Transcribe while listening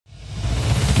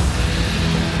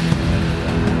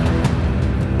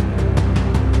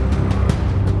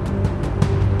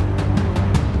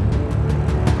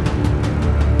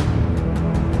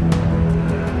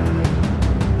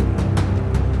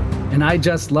And I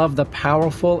just love the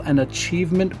powerful and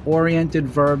achievement-oriented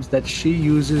verbs that she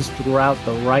uses throughout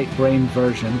the right brain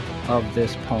version of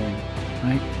this poem,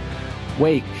 right?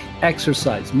 Wake,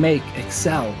 exercise, make,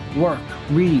 excel, work,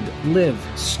 read, live,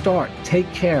 start, take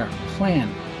care,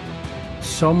 plan.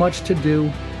 So much to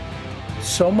do,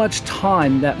 so much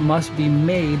time that must be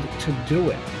made to do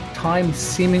it. Time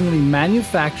seemingly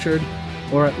manufactured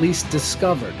or at least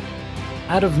discovered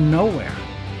out of nowhere.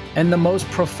 And the most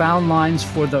profound lines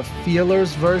for the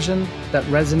feelers version that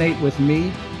resonate with me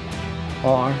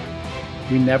are,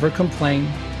 we never complain,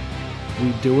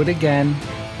 we do it again,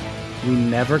 we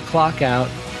never clock out,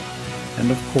 and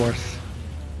of course,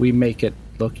 we make it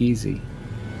look easy.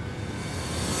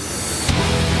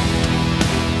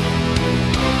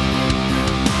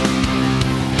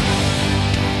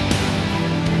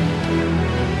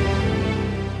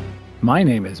 My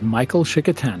name is Michael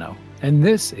Shikatano, and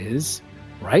this is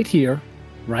Right Here,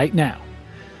 Right Now,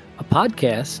 a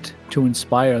podcast to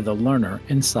inspire the learner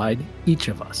inside each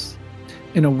of us.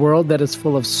 In a world that is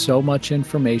full of so much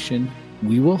information,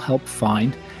 we will help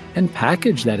find and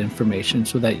package that information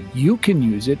so that you can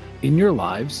use it in your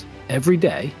lives every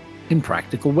day in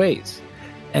practical ways.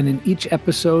 And in each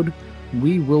episode,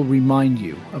 we will remind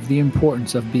you of the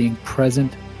importance of being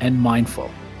present and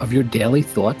mindful of your daily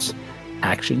thoughts,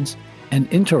 actions,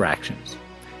 and interactions.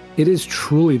 It is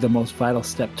truly the most vital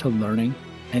step to learning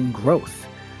and growth,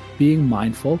 being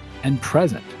mindful and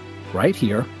present right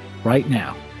here, right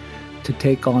now, to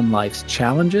take on life's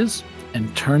challenges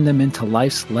and turn them into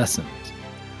life's lessons.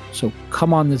 So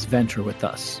come on this venture with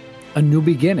us, a new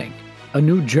beginning, a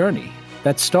new journey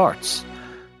that starts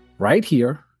right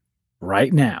here,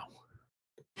 right now.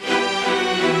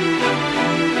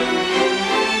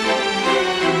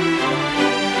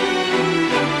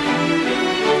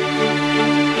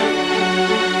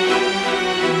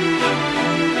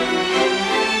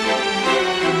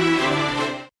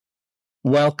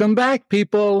 Welcome back,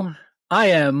 people. I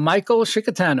am Michael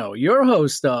Shikatano, your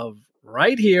host of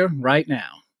Right Here, Right Now,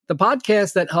 the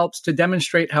podcast that helps to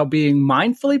demonstrate how being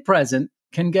mindfully present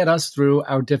can get us through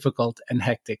our difficult and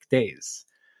hectic days.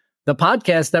 The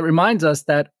podcast that reminds us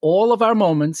that all of our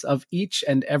moments of each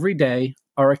and every day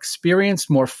are experienced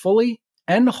more fully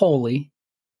and wholly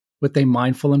with a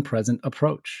mindful and present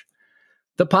approach.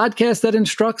 The podcast that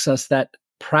instructs us that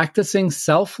practicing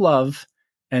self-love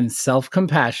and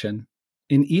self-compassion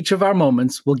in each of our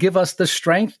moments will give us the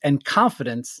strength and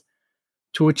confidence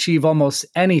to achieve almost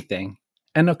anything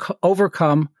and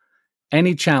overcome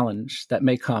any challenge that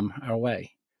may come our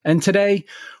way. And today,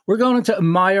 we're going to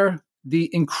admire the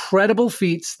incredible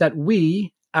feats that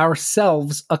we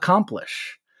ourselves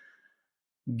accomplish,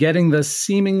 getting the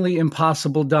seemingly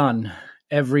impossible done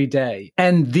every day.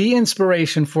 And the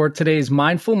inspiration for today's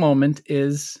mindful moment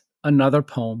is another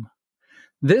poem.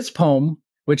 This poem,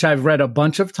 which I've read a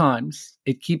bunch of times,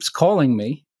 it keeps calling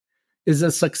me, is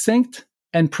a succinct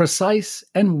and precise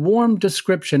and warm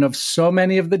description of so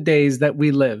many of the days that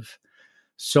we live,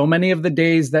 so many of the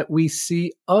days that we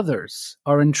see others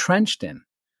are entrenched in.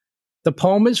 The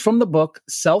poem is from the book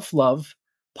Self-Love,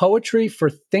 Poetry for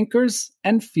Thinkers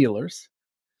and Feelers.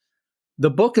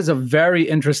 The book is a very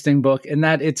interesting book in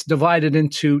that it's divided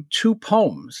into two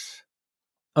poems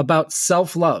about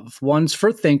self-love. One's for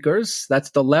thinkers,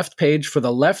 that's the left page for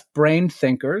the left brain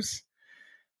thinkers,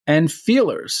 and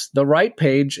feelers. The right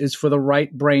page is for the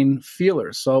right brain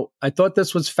feelers. So I thought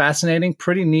this was fascinating,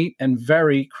 pretty neat, and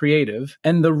very creative.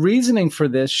 And the reasoning for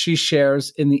this she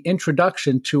shares in the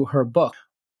introduction to her book.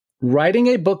 Writing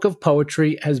a book of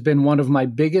poetry has been one of my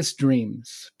biggest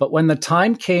dreams, but when the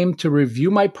time came to review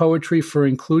my poetry for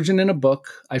inclusion in a book,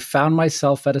 I found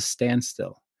myself at a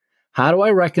standstill. How do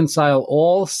I reconcile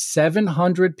all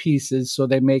 700 pieces so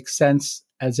they make sense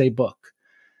as a book?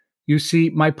 You see,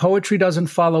 my poetry doesn't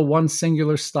follow one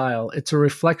singular style. It's a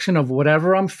reflection of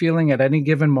whatever I'm feeling at any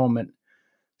given moment.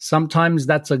 Sometimes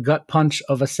that's a gut punch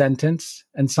of a sentence,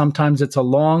 and sometimes it's a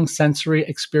long sensory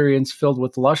experience filled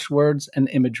with lush words and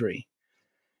imagery.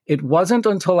 It wasn't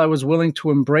until I was willing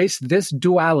to embrace this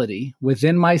duality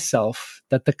within myself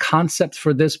that the concept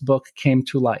for this book came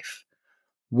to life.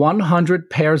 100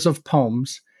 pairs of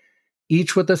poems,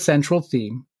 each with a central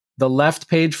theme, the left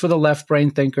page for the left brain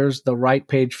thinkers, the right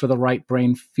page for the right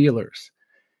brain feelers.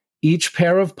 Each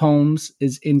pair of poems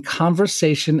is in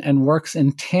conversation and works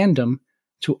in tandem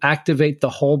to activate the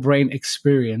whole brain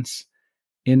experience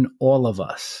in all of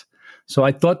us. So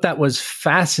I thought that was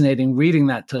fascinating reading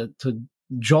that to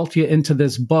jolt you into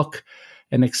this book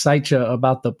and excite you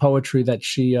about the poetry that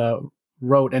she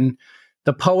wrote. And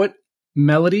the poet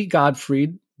Melody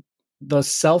Godfred, the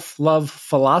self-love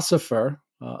philosopher,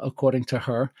 according to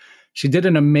her, She did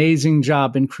an amazing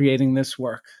job in creating this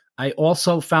work. I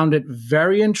also found it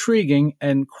very intriguing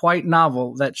and quite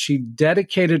novel that she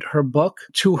dedicated her book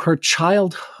to her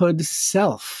childhood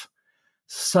self.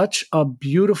 Such a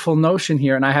beautiful notion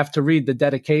here, and I have to read the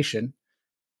dedication.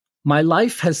 My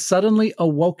life has suddenly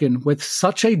awoken with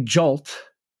such a jolt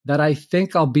that I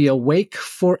think I'll be awake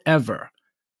forever.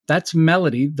 That's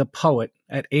Melody, the poet,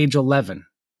 at age 11.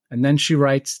 And then she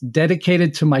writes,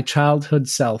 dedicated to my childhood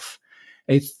self,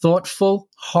 a thoughtful,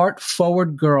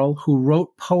 heart-forward girl who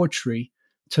wrote poetry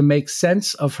to make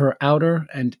sense of her outer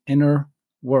and inner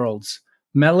worlds.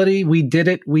 Melody, we did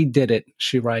it,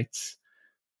 she writes.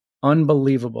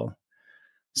 Unbelievable.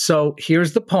 So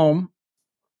here's the poem,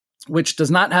 which does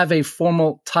not have a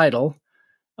formal title,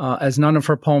 as none of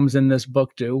her poems in this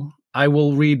book do. I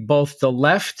will read both the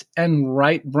left and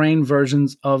right brain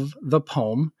versions of the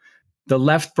poem. The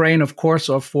left brain, of course,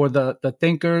 are for the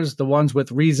thinkers, the ones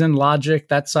with reason, logic,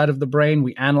 that side of the brain.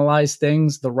 We analyze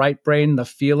things. The right brain, the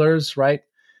feelers, right?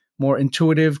 More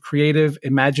intuitive, creative,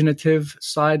 imaginative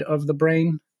side of the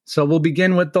brain. So we'll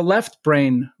begin with the left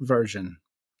brain version.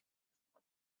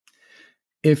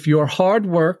 If your hard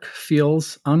work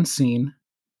feels unseen,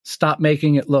 stop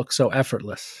making it look so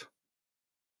effortless.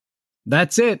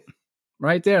 That's it.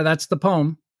 Right there. That's the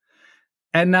poem.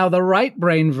 And now the right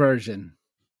brain version.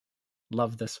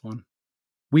 Love this one.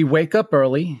 We wake up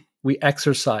early. We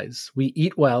exercise. We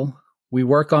eat well. We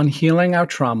work on healing our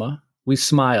trauma. We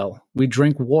smile. We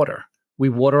drink water. We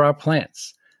water our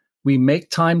plants. We make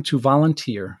time to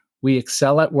volunteer. We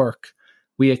excel at work.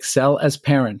 We excel as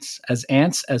parents, as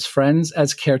aunts, as friends,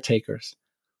 as caretakers.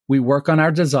 We work on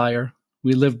our desire.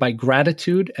 We live by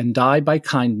gratitude and die by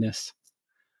kindness.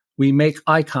 We make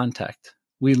eye contact.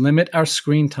 We limit our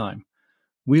screen time.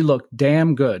 We look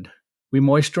damn good. We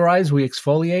moisturize. We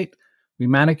exfoliate. We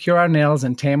manicure our nails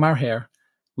and tame our hair.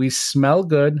 We smell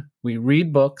good. We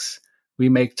read books. We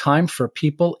make time for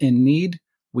people in need.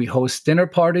 We host dinner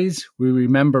parties. We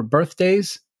remember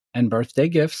birthdays and birthday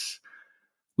gifts.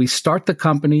 We start the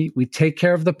company. We take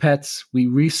care of the pets. We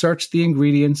research the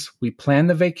ingredients. We plan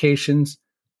the vacations.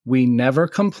 We never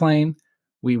complain.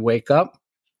 We wake up.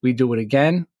 We do it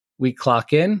again. We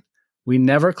clock in. We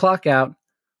never clock out.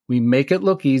 We make it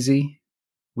look easy.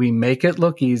 We make it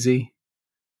look easy.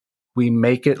 We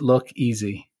make it look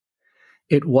easy.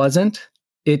 It wasn't.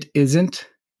 It isn't.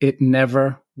 It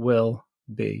never will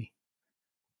be.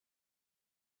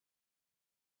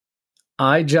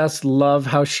 I just love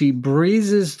how she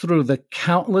breezes through the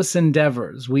countless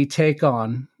endeavors we take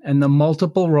on and the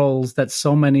multiple roles that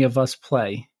so many of us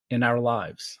play in our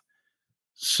lives.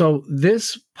 So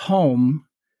this poem,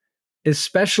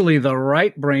 especially the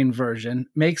right brain version,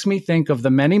 makes me think of the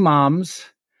many moms,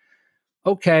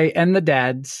 and the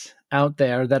dads out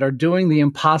there that are doing the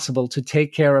impossible to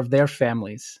take care of their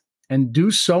families and do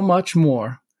so much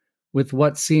more with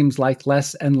what seems like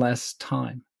less and less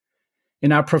time.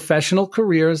 In our professional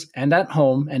careers and at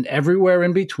home and everywhere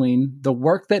in between, the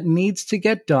work that needs to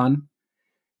get done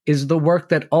is the work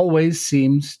that always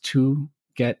seems to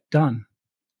get done.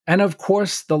 And of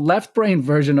course, the left brain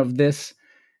version of this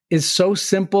is so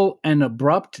simple and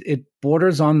abrupt, it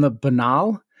borders on the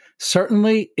banal.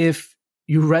 Certainly, if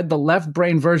you read the left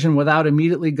brain version without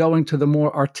immediately going to the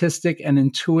more artistic and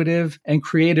intuitive and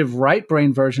creative right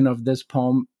brain version of this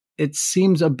poem, it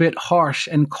seems a bit harsh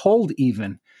and cold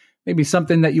even. Maybe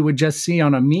something that you would just see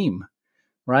on a meme,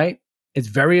 right? It's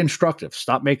very instructive.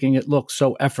 Stop making it look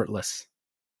so effortless.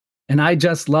 And I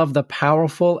just love the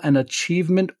powerful and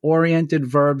achievement-oriented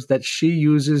verbs that she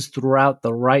uses throughout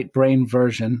the right brain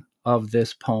version of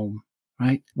this poem,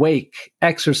 right? Wake,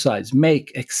 exercise,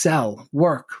 make, excel,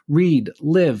 work, read,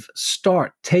 live,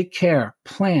 start, take care,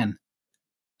 plan.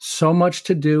 So much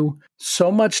to do,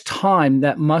 so much time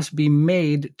that must be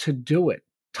made to do it.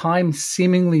 Time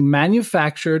seemingly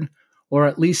manufactured or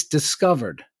at least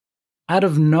discovered out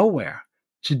of nowhere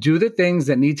to do the things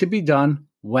that need to be done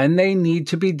when they need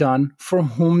to be done for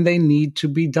whom they need to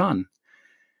be done.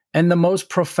 And the most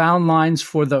profound lines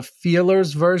for the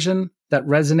feelers version that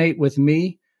resonate with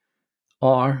me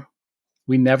are,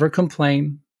 we never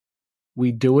complain,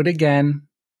 we do it again,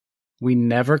 we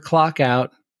never clock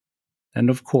out, and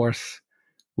of course,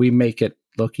 we make it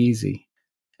look easy.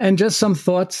 And just some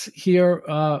thoughts here.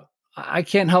 I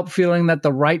can't help feeling that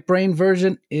the right brain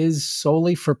version is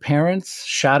solely for parents.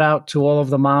 Shout out to all of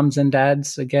the moms and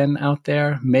dads again out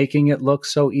there, making it look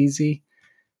so easy.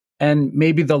 And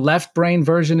maybe the left brain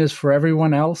version is for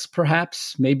everyone else,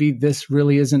 perhaps. Maybe this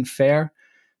really isn't fair.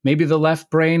 Maybe the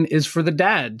left brain is for the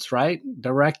dads, right?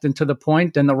 Direct and to the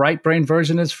point. And the right brain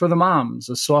version is for the moms,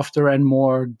 a softer and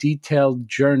more detailed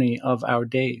journey of our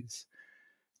days.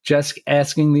 Just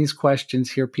asking these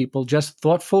questions here, people, just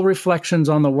thoughtful reflections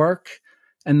on the work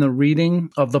and the reading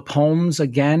of the poems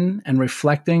again and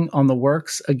reflecting on the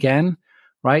works again,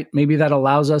 right? Maybe that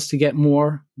allows us to get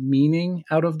more meaning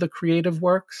out of the creative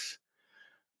works.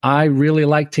 I really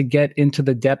like to get into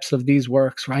the depths of these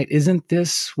works, right? Isn't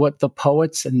this what the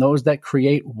poets and those that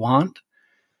create want?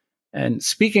 And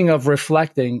speaking of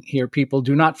reflecting here, people,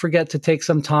 do not forget to take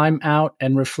some time out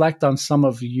and reflect on some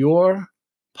of your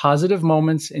positive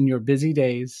moments in your busy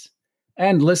days.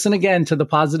 And listen again to the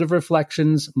Positive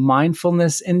Reflections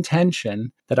Mindfulness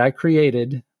Intention that I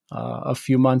created a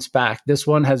few months back. This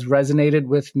one has resonated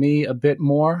with me a bit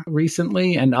more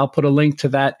recently, and I'll put a link to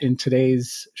that in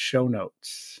today's show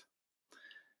notes.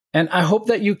 And I hope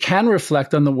that you can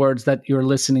reflect on the words that you're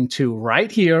listening to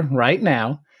right here, right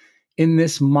now, in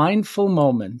this mindful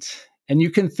moment. And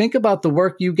you can think about the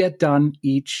work you get done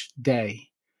each day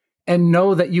and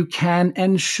know that you can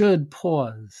and should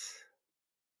pause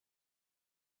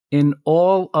in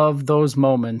all of those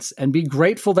moments and be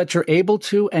grateful that you're able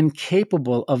to and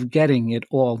capable of getting it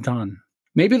all done.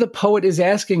 Maybe the poet is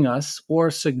asking us,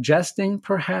 or suggesting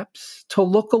perhaps, to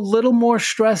look a little more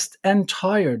stressed and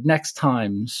tired next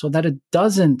time so that it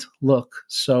doesn't look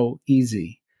so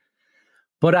easy.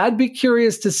 But I'd be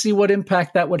curious to see what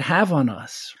impact that would have on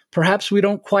us. Perhaps we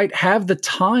don't quite have the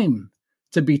time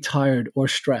to be tired or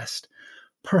stressed.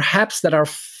 Perhaps that our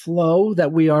flow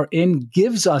that we are in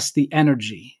gives us the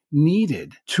energy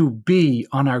needed to be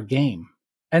on our game.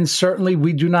 And certainly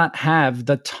we do not have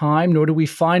the time, nor do we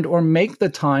find or make the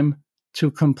time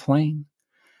to complain.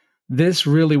 This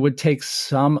really would take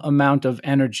some amount of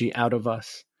energy out of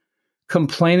us.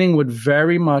 Complaining would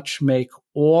very much make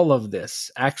all of this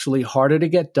actually harder to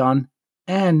get done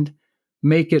and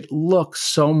make it look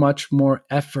so much more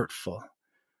effortful.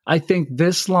 I think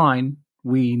this line,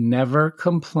 "We never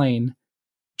complain,"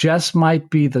 just might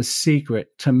be the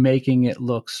secret to making it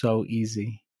look so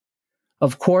easy.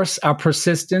 Of course, our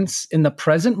persistence in the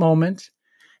present moment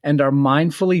and our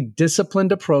mindfully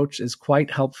disciplined approach is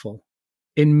quite helpful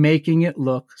in making it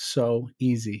look so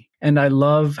easy. And I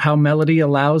love how melody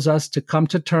allows us to come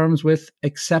to terms with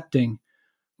accepting,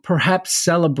 perhaps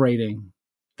celebrating,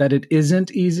 that it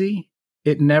isn't easy,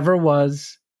 it never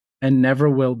was, and never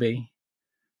will be.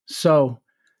 So,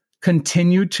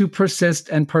 continue to persist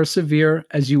and persevere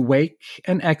as you wake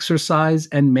and exercise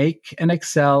and make and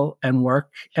excel and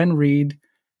work and read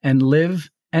and live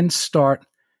and start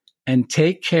and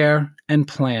take care and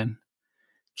plan.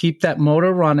 Keep that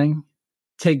motor running.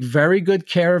 Take very good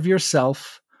care of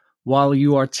yourself while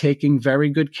you are taking very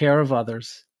good care of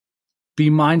others. Be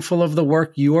mindful of the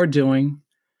work you are doing.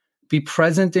 Be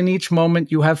present in each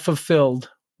moment you have fulfilled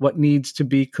what needs to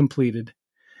be completed.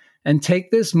 And take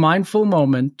this mindful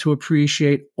moment to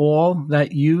appreciate all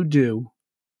that you do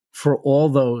for all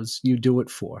those you do it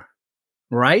for.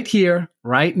 Right here,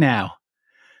 right now.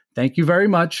 Thank you very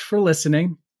much for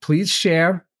listening. Please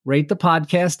share, rate the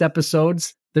podcast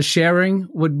episodes. The sharing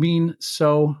would mean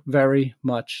so very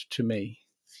much to me.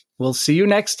 We'll see you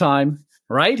next time,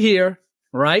 right here,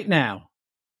 right now.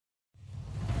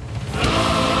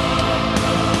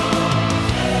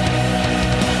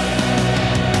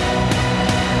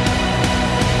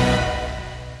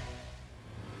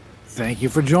 Thank you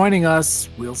for joining us.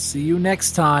 We'll see you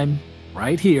next time,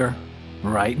 right here,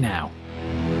 right now.